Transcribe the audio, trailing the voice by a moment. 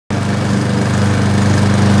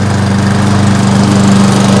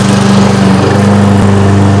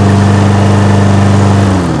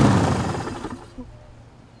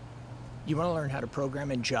want to learn how to program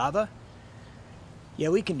in Java? Yeah,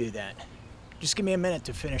 we can do that. Just give me a minute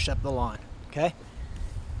to finish up the lawn, okay?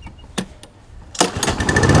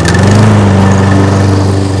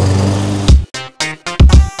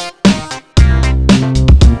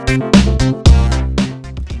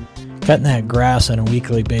 Cutting that grass on a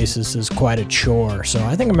weekly basis is quite a chore, so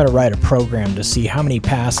I think I'm going to write a program to see how many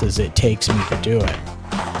passes it takes me to do it.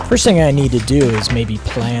 First thing I need to do is maybe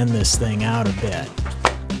plan this thing out a bit.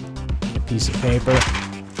 Get a piece of paper.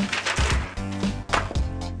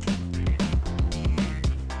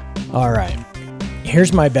 Alright,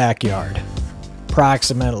 here's my backyard.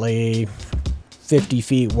 Approximately 50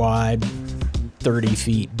 feet wide, 30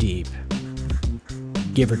 feet deep.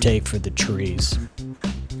 Give or take for the trees.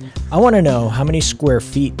 I want to know how many square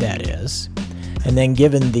feet that is, and then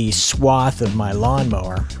given the swath of my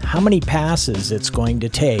lawnmower, how many passes it's going to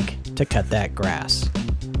take to cut that grass.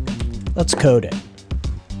 Let's code it.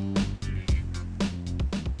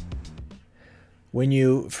 When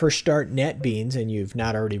you first start NetBeans and you've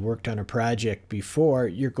not already worked on a project before,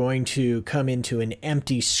 you're going to come into an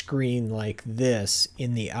empty screen like this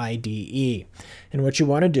in the IDE. And what you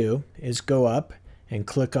want to do is go up and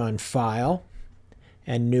click on File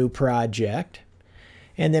and New Project,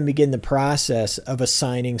 and then begin the process of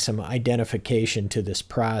assigning some identification to this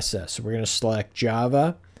process. So we're going to select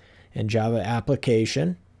Java and Java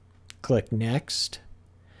Application, click Next,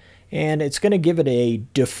 and it's going to give it a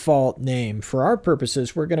default name. For our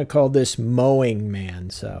purposes, we're going to call this Mowing Man.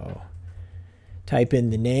 So type in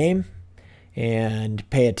the name and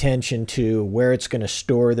pay attention to where it's going to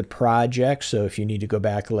store the project, so if you need to go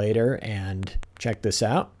back later and check this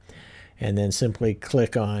out. And then simply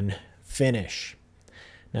click on Finish.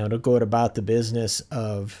 Now it'll go about the business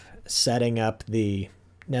of setting up the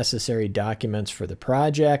necessary documents for the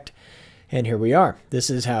project. And here we are.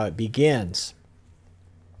 This is how it begins.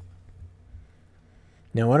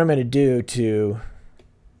 Now what I'm going to do to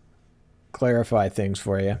clarify things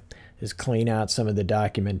for you is clean out some of the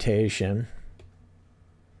documentation.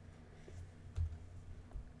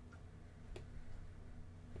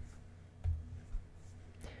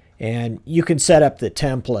 And you can set up the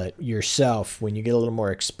template yourself when you get a little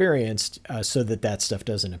more experienced so that that stuff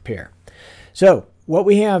doesn't appear. So what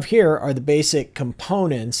we have here are the basic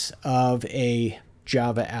components of a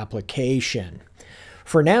Java application.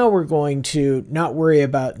 For now, we're going to not worry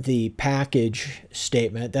about the package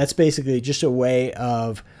statement. That's basically just a way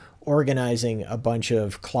of organizing a bunch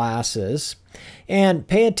of classes. And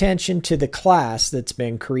pay attention to the class that's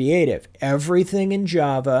been created. Everything in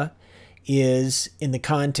Java is in the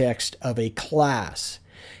context of a class.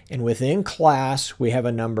 And within class, we have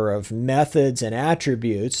a number of methods and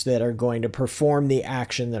attributes that are going to perform the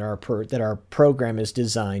action that our program is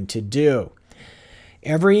designed to do.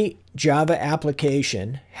 Every Java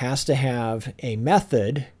application has to have a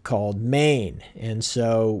method called main. And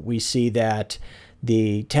so we see that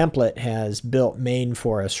the template has built main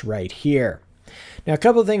for us right here. Now, a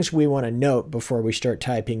couple of things we want to note before we start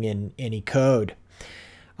typing in any code.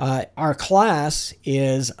 Our class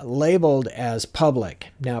is labeled as public.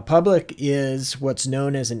 Now, public is what's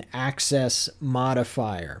known as an access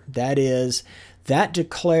modifier. That is, that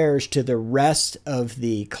declares to the rest of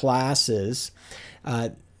the classes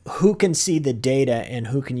who can see the data and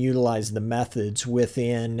who can utilize the methods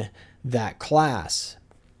within that class.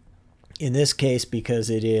 In this case, because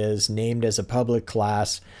it is named as a public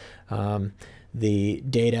class, the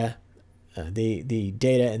data and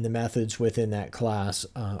the methods within that class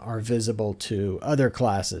are visible to other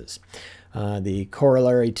classes. The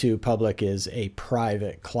corollary to public is a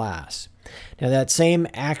private class. Now that same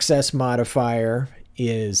access modifier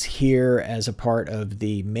is here as a part of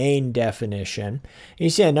the main definition. You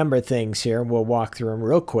see a number of things here. We'll walk through them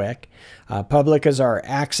real quick. Public is our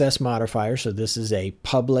access modifier, so this is a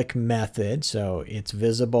public method, so it's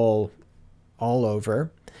visible all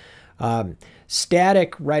over.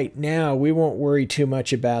 Static right now, we won't worry too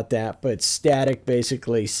much about that, but static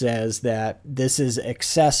basically says that this is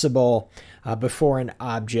accessible before an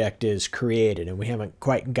object is created, and we haven't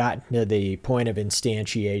quite gotten to the point of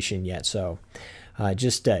instantiation yet, so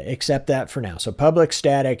just accept that for now. So public,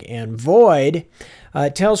 static, and void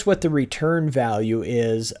tells what the return value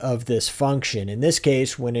is of this function. In this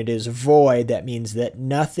case, when it is void, that means that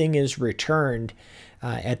nothing is returned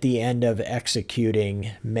at the end of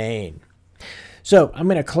executing main. So I'm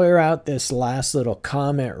going to clear out this last little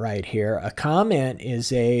comment right here. A comment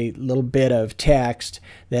is a little bit of text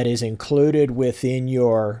that is included within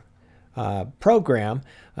your program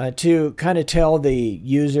to kind of tell the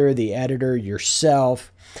user, the editor,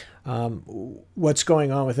 yourself, what's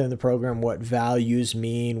going on within the program, what values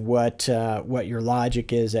mean, what your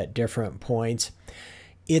logic is at different points.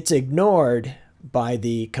 It's ignored by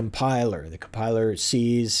the compiler. The compiler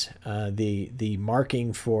sees the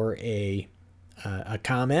marking for a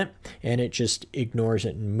comment, and it just ignores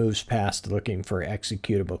it and moves past looking for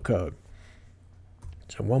executable code.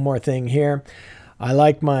 So one more thing here. I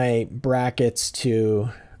like my brackets to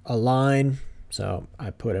align, so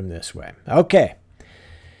I put them this way. Okay.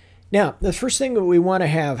 Now, the first thing that we want to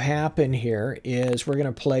have happen here is we're going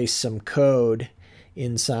to place some code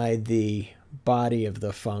inside the body of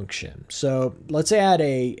the function. So let's add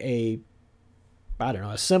I don't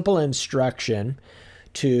know, a simple instruction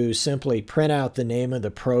to simply print out the name of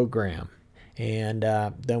the program, and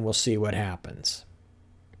then we'll see what happens.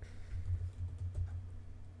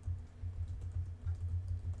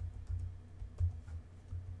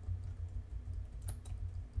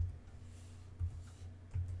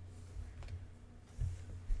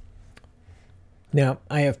 Now,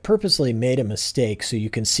 I have purposely made a mistake so you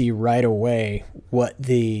can see right away what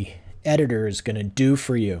the editor is going to do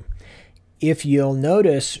for you. If you'll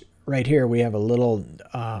notice right here, we have a little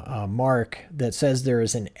mark that says there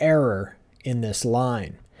is an error in this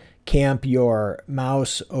line. Camp your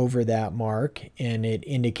mouse over that mark, and it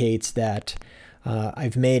indicates that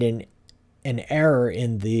I've made an error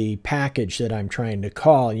in the package that I'm trying to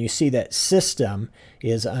call, and you see that system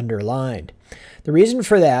is underlined. The reason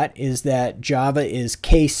for that is that Java is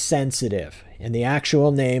case sensitive, and the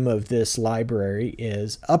actual name of this library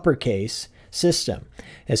is uppercase system.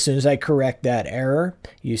 As soon as I correct that error,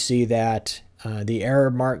 you see that the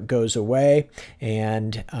error mark goes away,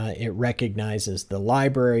 and it recognizes the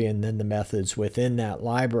library and then the methods within that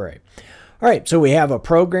library. All right, so we have a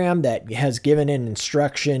program that has given an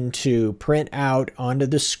instruction to print out onto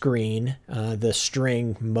the screen the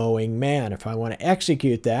string mowing man. If I want to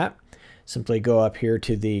execute that, simply go up here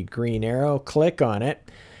to the green arrow, click on it.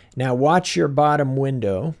 Now watch your bottom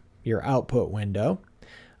window, your output window.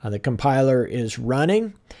 The compiler is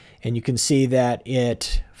running, and you can see that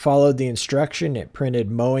it followed the instruction. It printed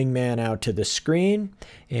mowing man out to the screen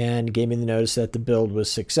and gave me the notice that the build was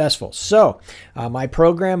successful. So my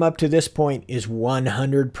program up to this point is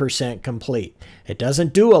 100% complete. It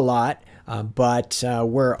doesn't do a lot, but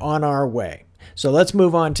we're on our way. So let's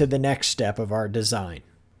move on to the next step of our design.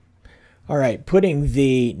 All right, putting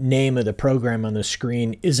the name of the program on the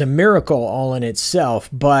screen is a miracle all in itself,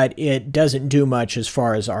 but it doesn't do much as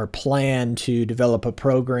far as our plan to develop a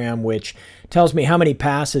program which tells me how many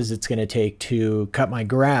passes it's going to take to cut my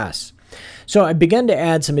grass. So I began to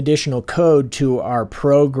add some additional code to our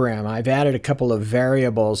program. I've added a couple of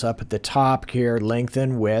variables up at the top here, length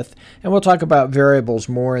and width, and we'll talk about variables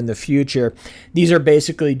more in the future. These are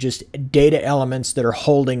basically just data elements that are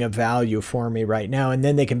holding a value for me right now, and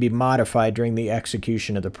then they can be modified during the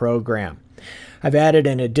execution of the program. I've added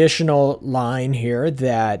an additional line here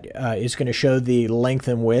that is going to show the length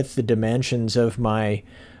and width, the dimensions of my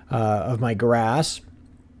grass.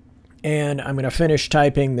 And I'm going to finish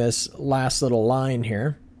typing this last little line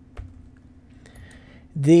here.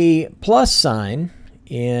 The plus sign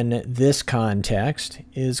in this context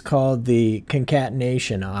is called the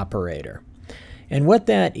concatenation operator. And what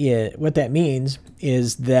that means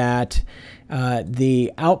is that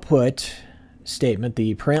the output statement,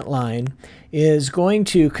 the print line, is going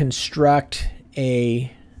to construct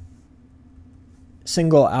a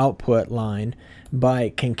single output line by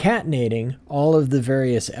concatenating all of the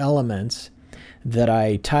various elements that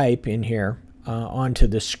I type in here onto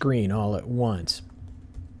the screen all at once.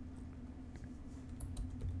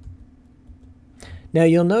 Now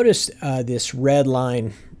you'll notice this red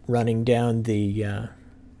line running down the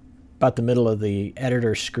about the middle of the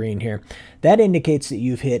editor screen here. That indicates that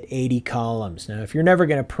you've hit 80 columns. Now if you're never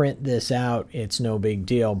going to print this out, it's no big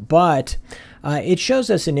deal, but it shows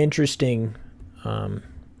us an interesting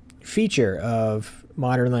feature of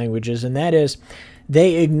modern languages, and that is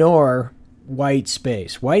they ignore white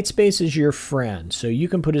space. White space is your friend, so you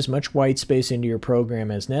can put as much white space into your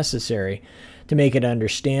program as necessary to make it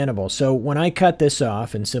understandable. So when I cut this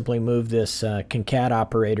off and simply move this concat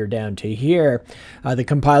operator down to here, the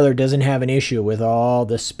compiler doesn't have an issue with all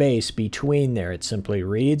the space between there. It simply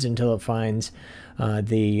reads until it finds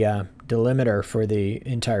the delimiter for the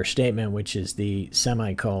entire statement, which is the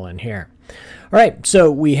semicolon here. All right, so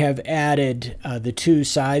we have added the two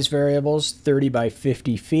size variables, 30 by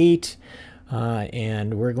 50 feet,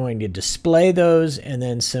 and we're going to display those and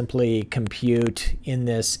then simply compute in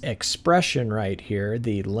this expression right here,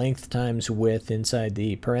 the length times width inside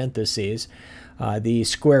the parentheses, the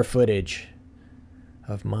square footage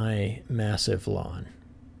of my massive lawn.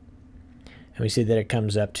 And we see that it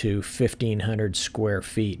comes up to 1,500 square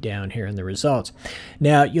feet down here in the results.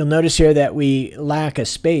 Now, you'll notice here that we lack a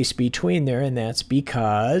space between there, and that's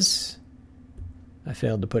because I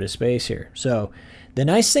failed to put a space here. So the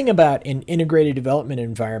nice thing about an integrated development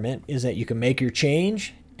environment is that you can make your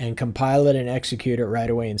change and compile it and execute it right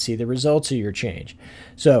away and see the results of your change.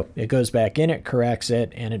 So it goes back in, it corrects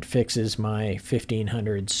it, and it fixes my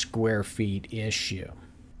 1,500 square feet issue.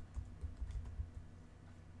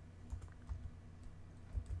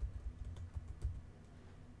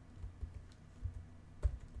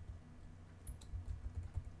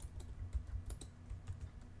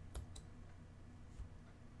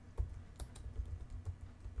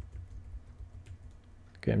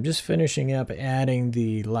 Okay, I'm just finishing up adding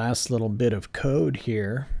the last little bit of code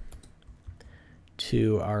here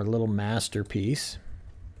to our little masterpiece.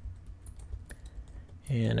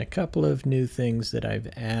 And a couple of new things that I've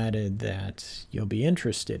added that you'll be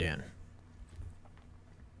interested in.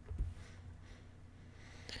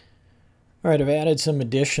 All right, I've added some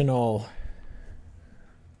additional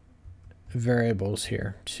variables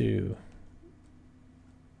here to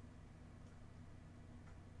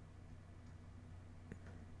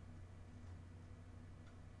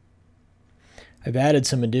I've added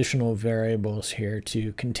some additional variables here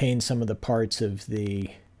to contain some of the parts of the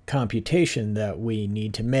computation that we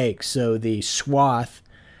need to make. So the swath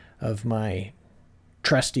of my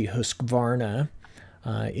trusty Husqvarna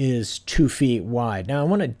is 2 feet wide. Now I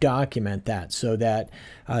want to document that so that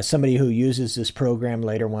somebody who uses this program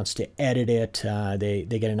later wants to edit it. They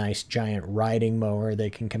get a nice giant riding mower. They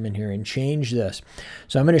can come in here and change this.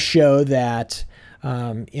 So I'm going to show that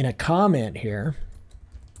in a comment here,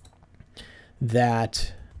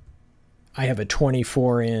 that I have a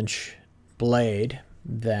 24-inch blade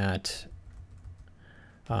that,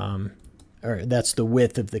 or that's the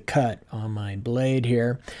width of the cut on my blade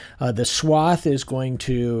here. The swath is going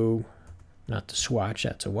to, not the swatch,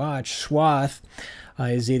 that's a watch, swath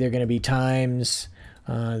is either going to be times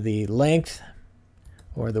the length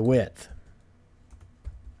or the width,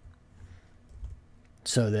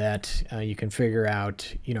 so that you can figure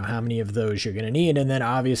out, how many of those you're going to need. And then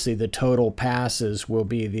obviously the total passes will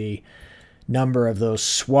be the number of those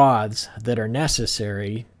swaths that are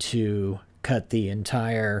necessary to cut the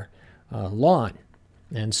entire lawn.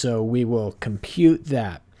 And so we will compute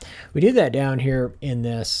that. We do that down here in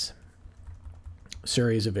this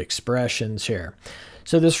series of expressions here.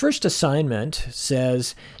 So this first assignment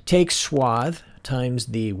says take swath times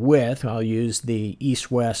the width, I'll use the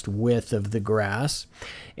east-west width of the grass,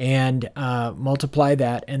 and multiply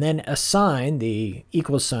that, and then assign the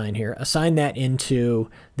equal sign here, assign that into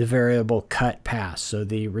the variable cut pass. So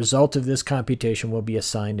the result of this computation will be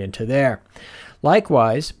assigned into there.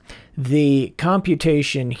 Likewise, the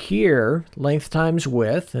computation here, length times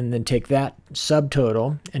width, and then take that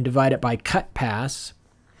subtotal and divide it by cut pass,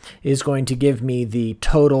 is going to give me the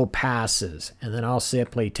total passes. And then I'll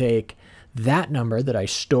simply take that number that I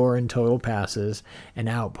store in total passes and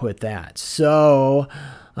output that. So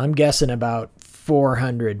I'm guessing about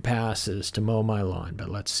 400 passes to mow my lawn, but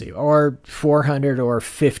let's see, or 400 or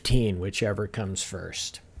 15, whichever comes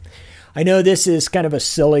first. I know this is kind of a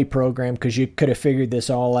silly program because you could have figured this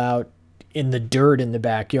all out in the dirt in the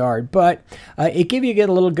backyard, but it gives you a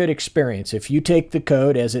little good experience. If you take the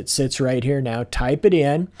code as it sits right here now, type it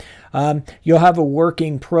in, you'll have a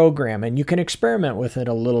working program and you can experiment with it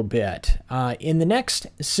a little bit. In the next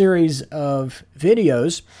series of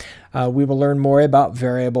videos, we will learn more about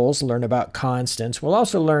variables, learn about constants. We'll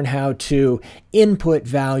also learn how to input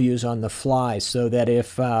values on the fly so that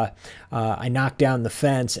if I knock down the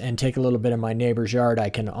fence and take a little bit of my neighbor's yard, I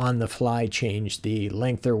can on the fly change the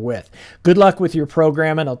length or width. Good luck with your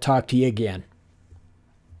program, and I'll talk to you again.